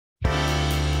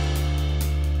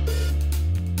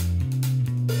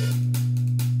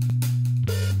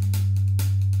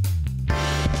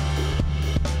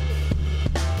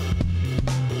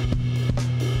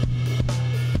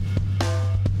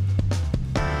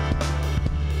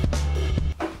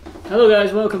Hello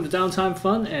guys, welcome to Downtime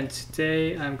Fun, and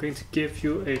today I'm going to give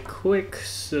you a quick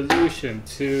solution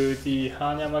to the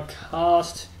Hanayama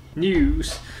Cast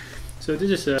news. So this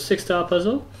is a 6-star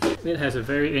puzzle. It has a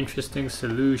very interesting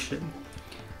solution.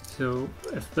 So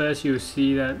at first you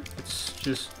see that it's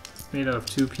just made out of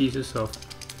 2 pieces of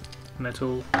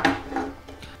metal.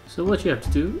 So what you have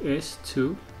to do is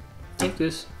to take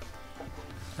this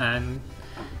and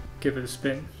give it a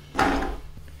spin.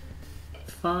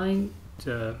 Find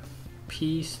the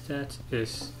piece that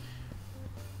is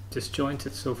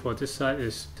disjointed. So for this side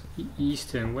is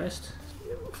east and west.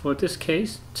 For this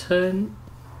case, turn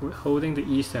holding the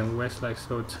east and west like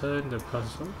so. Turn the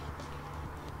puzzle,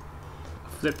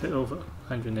 flip it over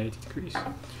 180 degrees.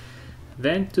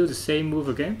 Then do the same move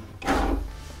again,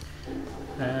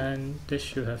 and this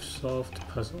should have solved the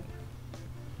puzzle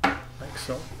like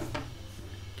so.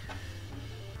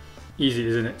 Easy,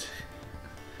 isn't it?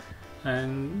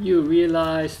 And you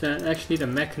realize that actually the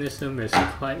mechanism is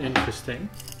quite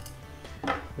interesting.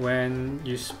 When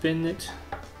you spin it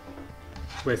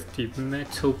with the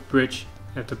metal bridge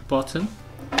at the bottom,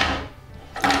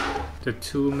 the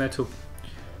 2 metal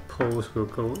poles will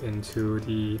go into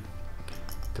the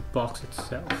box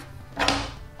itself.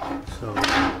 So,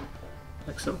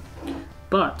 like so.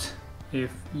 But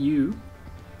if you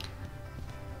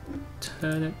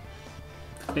turn it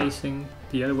facing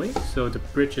the other way, so the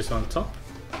bridge is on top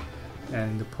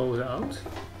and the poles are out,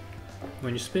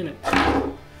 when you spin it,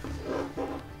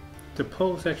 the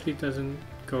poles actually doesn't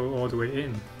go all the way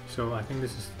in. So I think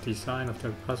this is the design of the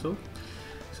puzzle.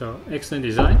 So excellent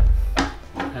design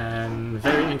and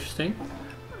very interesting.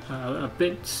 A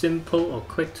bit simple or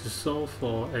quick to solve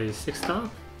for a 6-star.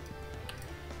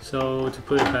 So to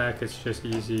put it back, it's just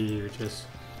easy. You just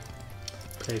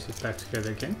place it back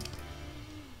together again.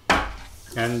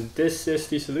 And this is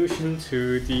the solution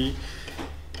to the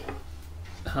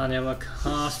Hanayama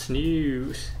Cast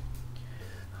news.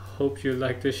 Hope you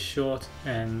like this short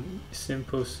and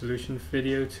simple solution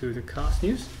video to the cast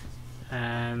news.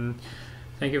 And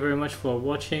thank you very much for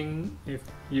watching. If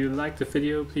you liked the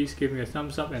video, please give me a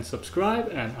thumbs up and subscribe,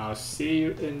 and I'll see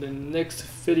you in the next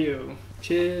video.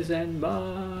 Cheers and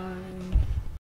bye.